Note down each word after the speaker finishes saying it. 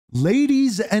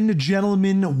Ladies and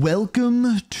gentlemen,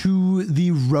 welcome to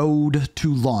the road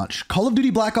to launch. Call of Duty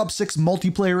Black Ops 6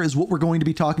 multiplayer is what we're going to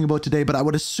be talking about today, but I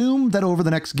would assume that over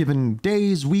the next given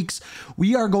days, weeks,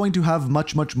 we are going to have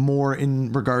much more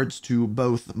in regards to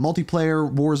both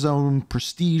multiplayer, Warzone,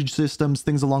 prestige systems,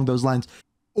 things along those lines.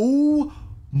 Oh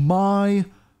my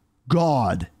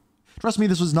God. Trust me,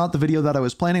 this was not the video that I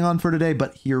was planning on for today,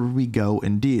 but here we go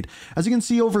indeed. As you can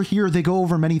see over here, they go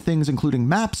over many things, including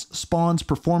maps, spawns,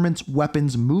 performance,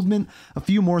 weapons, movement, a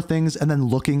few more things, and then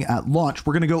looking at launch.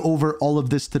 We're going to go over all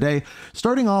of this today,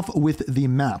 starting off with the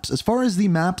maps. As far as the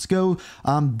maps go,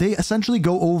 they essentially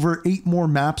go over 8 more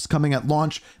maps coming at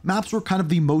launch. Maps were kind of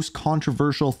the most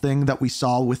controversial thing that we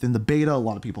saw within the beta. A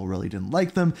lot of people really didn't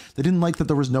like them. They didn't like that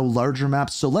there was no larger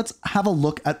maps. So let's have a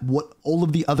look at what all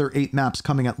of the other 8 maps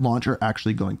coming at launch are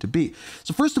actually going to be.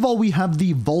 So first of all, we have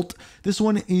the vault. This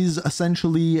one is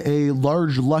essentially a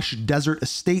large, lush desert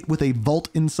estate with a vault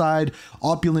inside,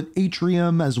 opulent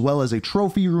atrium, as well as a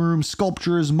trophy room,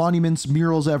 sculptures, monuments,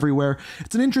 murals everywhere.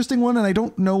 It's an interesting one, and I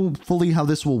don't know fully how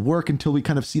this will work until we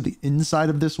kind of see the inside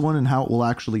of this one and how it will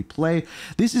actually play.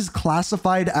 This is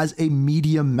classified as a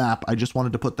medium map. I just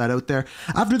wanted to put that out there.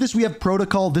 After this, we have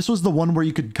Protocol. This was the one where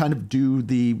you could kind of do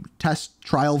the test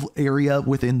trial area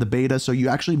within the beta, so you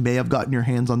actually may have gotten your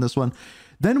hands on this one.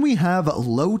 Then we have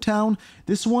Lowtown.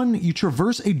 This one, you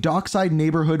traverse a dockside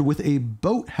neighborhood with a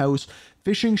boathouse,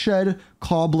 fishing shed,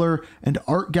 cobbler, and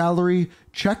art gallery.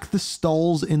 Check the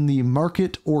stalls in the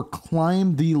market or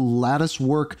climb the lattice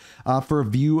work for a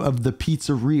view of the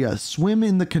pizzeria. Swim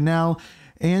in the canal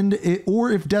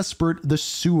or if desperate, the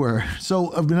sewer.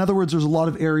 So in other words, there's a lot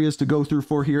of areas to go through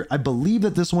for here. I believe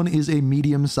that this one is a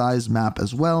medium-sized map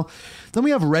as well. Then we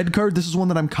have Red Card. This is one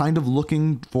that I'm kind of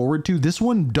looking forward to. This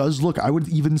one does look, I would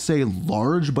even say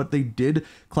large, but they did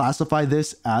classify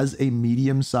this as a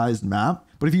medium-sized map.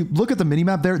 But if you look at the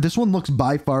mini-map there, this one looks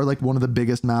by far like one of the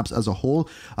biggest maps as a whole.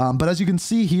 But as you can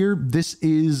see here, this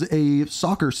is a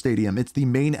soccer stadium. It's the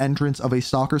main entrance of a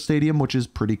soccer stadium, which is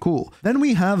pretty cool. Then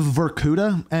we have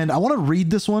Vorkuta, and I want to read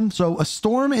this one. So a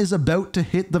storm is about to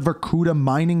hit the Vorkuta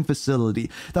mining facility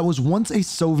that was once a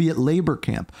Soviet labor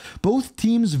camp. Both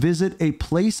teams visit a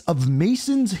place of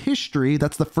Mason's history.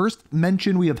 That's the first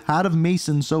mention we have had of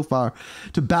Mason so far,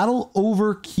 to battle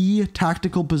over key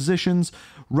tactical positions,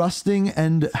 rusting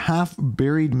and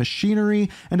half-buried machinery,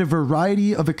 and a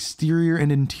variety of exterior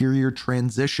and interior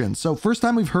transitions. So first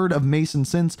time we've heard of Mason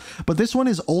since, but this one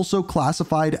is also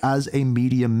classified as a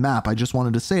medium map. I just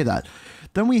wanted to say that.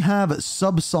 Then we have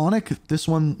Subsonic. This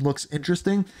one looks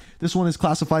interesting. This one is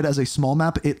classified as a small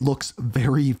map. It looks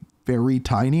very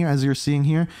tiny, as you're seeing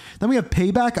here. Then we have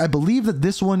Payback. I believe that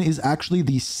this one is actually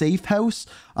the safe house.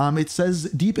 It says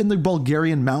deep in the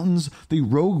Bulgarian mountains, the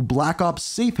rogue Black Ops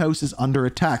safe house is under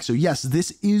attack. So yes,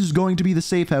 this is going to be the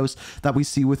safe house that we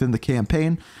see within the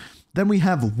campaign. Then we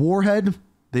have Warhead.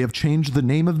 They have changed the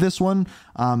name of this one.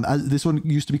 This one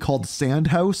used to be called Sand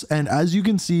House. And as you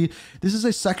can see, this is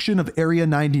a section of Area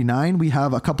 99. We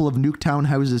have a couple of Nuketown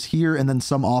houses here and then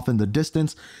some off in the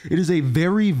distance. It is a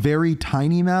very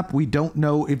tiny map. We don't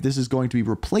know if this is going to be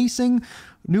replacing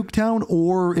Nuketown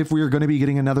or if we are going to be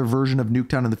getting another version of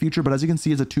Nuketown in the future. But as you can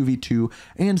see, it's a 2v2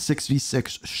 and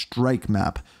 6v6 strike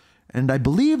map. And I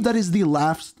believe that is the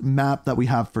last map that we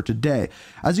have for today.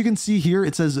 As you can see here,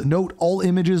 it says, note all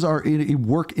images are in a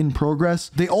work in progress.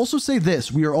 They also say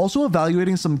this: we are also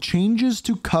evaluating some changes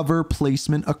to cover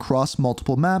placement across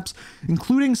multiple maps,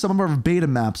 including some of our beta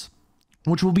maps,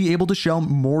 which will be able to show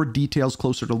more details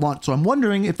closer to launch. So I'm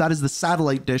wondering if that is the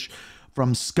satellite dish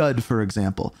from Scud, for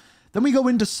example. Then we go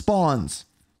into spawns.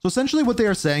 So essentially what they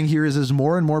are saying here is as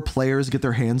more and more players get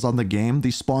their hands on the game, the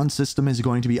spawn system is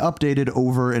going to be updated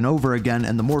over and over again,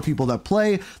 and the more people that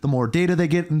play, the more data they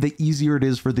get, and the easier it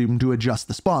is for them to adjust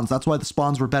the spawns. That's why the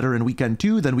spawns were better in Weekend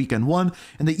 2 than Weekend 1,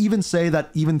 and they even say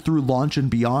that even through launch and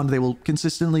beyond, they will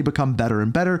consistently become better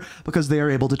and better because they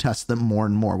are able to test them more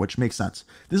and more, which makes sense.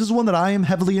 This is one that I am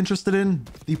heavily interested in,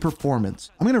 the performance.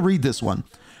 I'm going to read this one.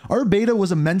 Our beta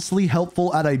was immensely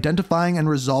helpful at identifying and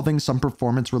resolving some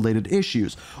performance-related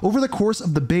issues. Over the course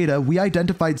of the beta, we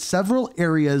identified several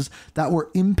areas that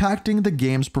were impacting the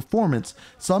game's performance.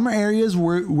 Some areas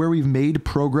where we've made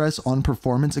progress on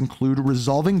performance include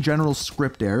resolving general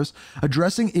script errors,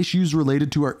 addressing issues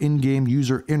related to our in-game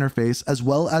user interface, as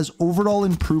well as overall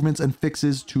improvements and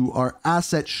fixes to our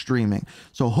asset streaming.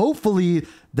 So hopefully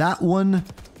that one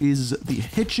is the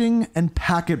hitching and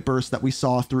packet burst that we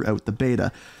saw throughout the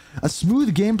beta. A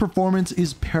smooth game performance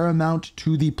is paramount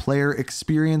to the player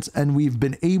experience, and we've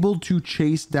been able to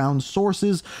chase down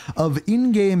sources of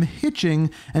in-game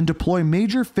hitching and deploy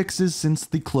major fixes since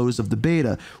the close of the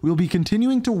beta. We'll be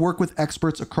continuing to work with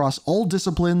experts across all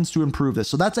disciplines to improve this.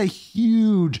 So that's a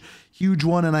huge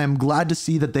one, and I am glad to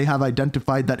see that they have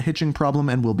identified that hitching problem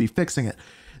and will be fixing it.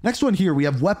 Next one here, we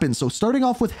have weapons. So starting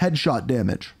off with headshot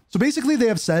damage. So basically they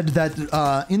have said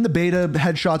that in the beta,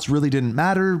 headshots really didn't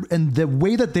matter. And the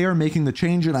way that they are making the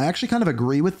change, and I actually kind of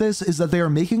agree with this, is that they are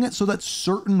making it so that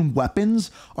certain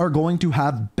weapons are going to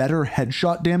have better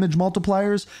headshot damage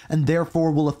multipliers and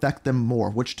therefore will affect them more,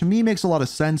 which to me makes a lot of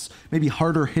sense. Maybe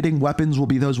harder hitting weapons will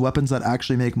be those weapons that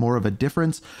actually make more of a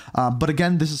difference. But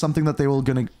again, this is something that they will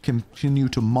going to continue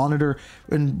to monitor,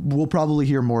 and we'll probably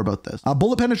hear more about this.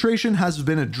 Bullet penetration has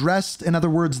been addressed. In other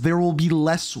words, there will be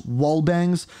less wall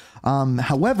bangs.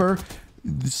 However,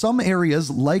 some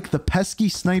areas like the pesky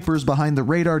snipers behind the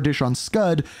radar dish on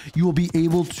Scud, you will be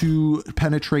able to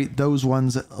penetrate those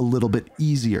ones a little bit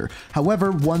easier.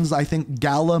 However, ones I think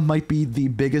Gala might be the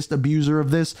biggest abuser of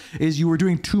this is you were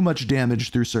doing too much damage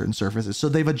through certain surfaces. So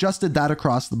they've adjusted that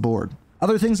across the board.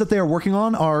 Other things that they are working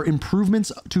on are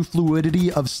improvements to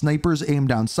fluidity of snipers aim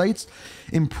down sights,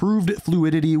 improved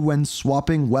fluidity when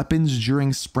swapping weapons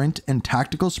during sprint and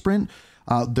tactical sprint.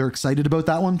 They're excited about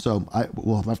that one, so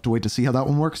we'll have to wait to see how that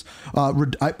one works. I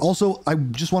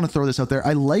just want to throw this out there.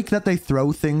 I like that they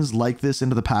throw things like this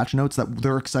into the patch notes, that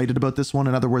they're excited about this one.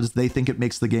 In other words, they think it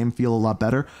makes the game feel a lot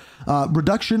better.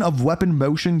 Reduction of weapon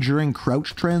motion during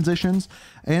crouch transitions,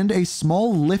 and a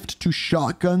small lift to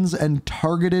shotguns and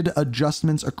targeted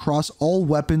adjustments across all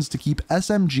weapons to keep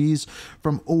SMGs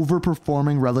from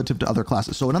overperforming relative to other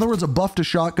classes. So in other words, a buff to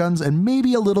shotguns and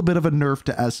maybe a little bit of a nerf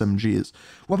to SMGs.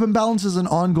 Weapon balance is an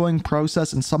ongoing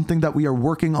process and something that we are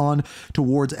working on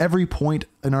towards every point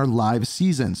in our live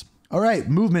seasons. All right,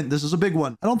 movement. This is a big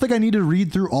one. I don't think I need to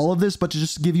read through all of this, but to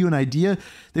just give you an idea,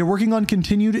 they're working on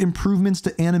continued improvements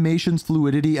to animations,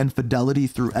 fluidity, and fidelity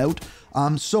throughout.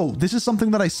 So this is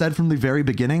something that I said from the very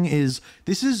beginning, is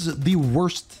this is the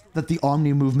worst that the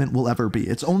Omni movement will ever be.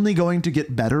 It's only going to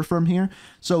get better from here.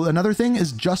 So another thing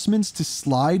is adjustments to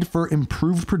slide for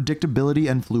improved predictability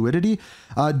and fluidity.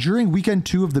 During weekend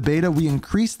 2 of the beta, we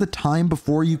increased the time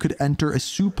before you could enter a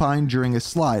supine during a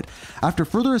slide. After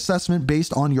further assessment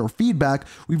based on your feedback,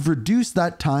 we've reduced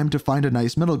that time to find a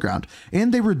nice middle ground.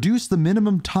 And they reduced the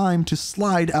minimum time to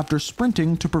slide after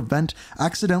sprinting to prevent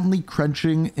accidentally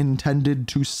crunching intended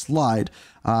to slide.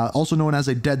 Also known as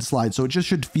a dead slide, so it just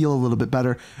should feel a little bit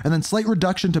better. And then slight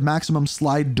reduction to maximum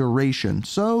slide duration,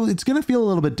 so it's going to feel a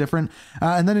little bit different.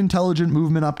 And then intelligent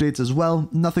movement updates as well,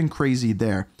 nothing crazy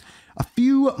there. A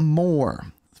few more.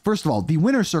 First of all, the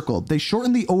winner circle. They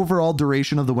shortened the overall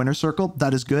duration of the winner circle.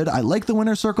 That is good. I like the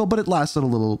winner circle, but it lasted a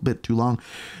little bit too long.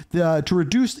 To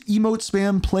reduce emote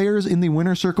spam, players in the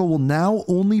winner circle will now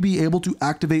only be able to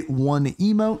activate one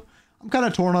emote. I'm kind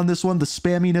of torn on this one. The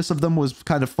spamminess of them was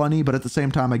kind of funny, but at the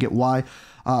same time, I get why.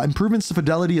 Improvements to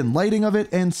fidelity and lighting of it,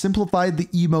 and simplified the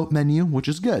emote menu, which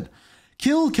is good.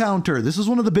 Kill counter. This is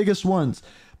one of the biggest ones.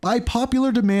 By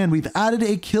popular demand, we've added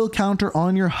a kill counter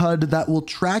on your HUD that will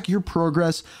track your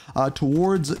progress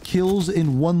towards kills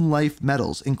in one life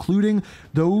medals, including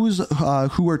those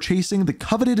who are chasing the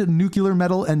coveted nuclear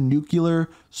medal and nuclear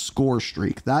score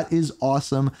streak. That is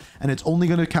awesome, and it's only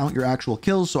going to count your actual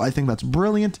kills, so I think that's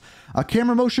brilliant.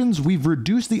 Camera motions, we've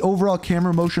reduced the overall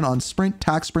camera motion on sprint,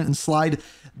 tac sprint, and slide.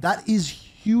 That is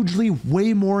hugely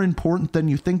way more important than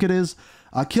you think it is.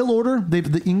 Kill order,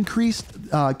 they've increased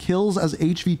kills as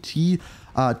HVT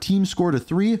team score to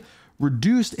 3,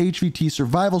 reduced HVT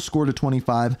survival score to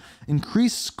 25,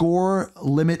 increased score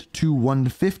limit to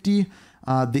 150.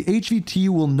 The HVT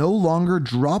will no longer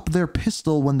drop their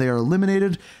pistol when they are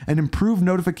eliminated, and improve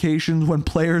notifications when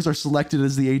players are selected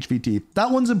as the HVT.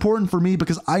 That one's important for me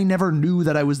because I never knew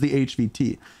that I was the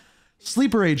HVT.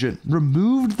 Sleeper Agent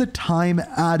removed the time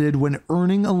added when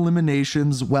earning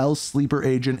eliminations while Sleeper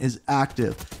Agent is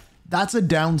active. That's a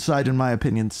downside in my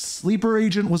opinion. Sleeper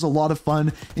Agent was a lot of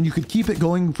fun, and you could keep it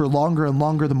going for longer and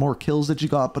longer the more kills that you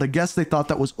got, but I guess they thought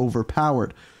that was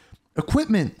overpowered.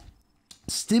 Equipment.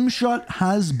 Stim Shot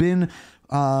has been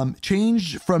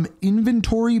changed from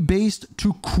inventory based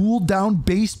to cooldown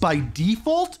based by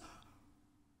default.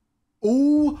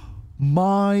 Oh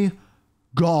my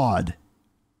god.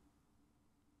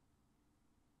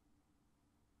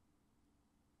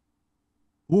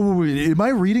 Wait, am I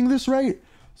reading this right?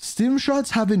 Stim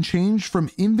shots have been changed from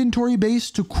inventory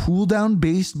based to cooldown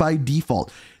based by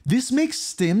default. This makes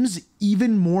stims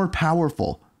even more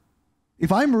powerful.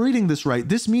 If I'm reading this right,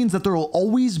 this means that there will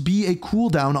always be a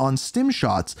cooldown on stim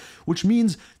shots, which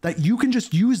means that you can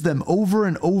just use them over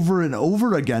and over and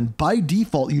over again. By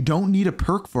default, you don't need a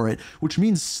perk for it, which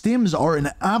means stims are an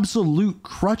absolute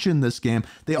crutch in this game.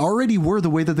 They already were the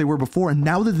way that they were before, and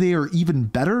now that they are even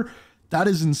better, that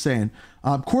is insane.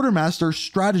 Quartermaster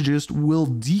Strategist will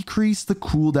decrease the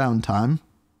cooldown time.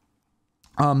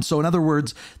 So in other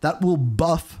words, that will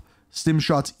buff stim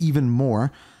shots even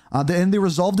more. And they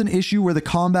resolved an issue where the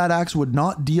combat axe would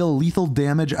not deal lethal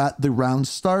damage at the round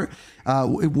start.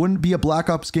 It wouldn't be a Black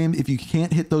Ops game if you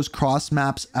can't hit those cross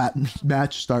maps at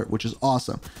match start, which is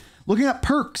awesome. Looking at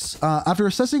perks, after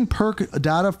assessing perk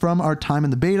data from our time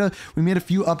in the beta, we made a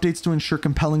few updates to ensure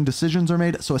compelling decisions are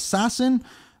made. So Assassin,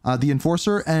 the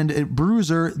Enforcer, and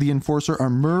Bruiser, the Enforcer, are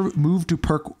moved to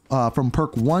perk from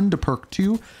perk 1 to perk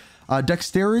 2.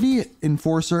 Dexterity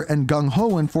Enforcer and Gung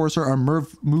Ho Enforcer are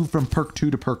moved from perk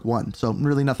 2 to perk 1. So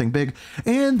really nothing big.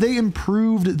 And they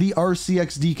improved the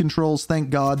RCXD controls,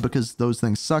 thank God, because those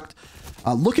things sucked.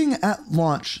 Looking at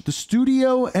launch, the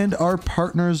studio and our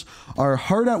partners are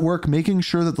hard at work making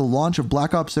sure that the launch of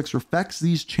Black Ops 6 reflects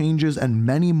these changes and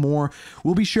many more.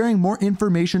 We'll be sharing more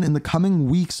information in the coming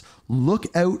weeks. Look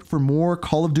out for more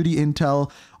Call of Duty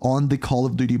intel on the Call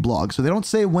of Duty blog. So they don't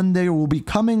say when they will be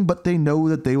coming, but they know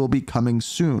that they will be coming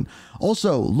soon.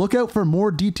 Also, look out for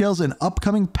more details in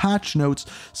upcoming patch notes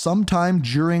sometime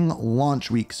during launch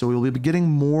week. So we'll be getting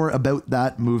more about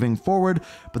that moving forward,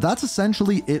 but that's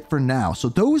essentially it for now. So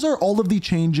those are all of the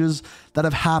changes that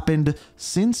have happened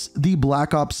since the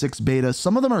Black Ops 6 beta.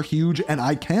 Some of them are huge, and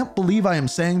I can't believe I am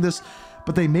saying this,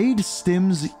 but they made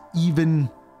stims even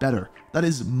better. That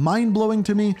is mind-blowing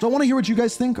to me. So I want to hear what you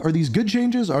guys think. Are these good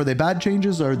changes? Are they bad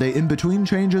changes? Are they in-between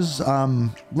changes?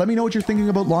 Let me know what you're thinking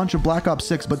about launch of Black Ops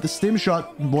 6, but the stim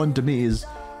shot one to me is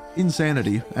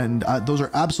insanity, and those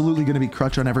are absolutely going to be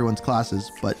crutch on everyone's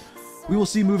classes, but we will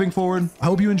see moving forward. I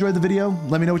hope you enjoyed the video.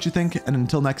 Let me know what you think, and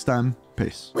until next time,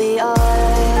 peace. We are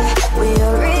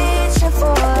reaching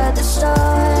for the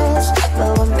stars,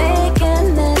 but we're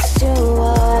making this too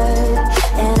hard,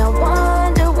 and I want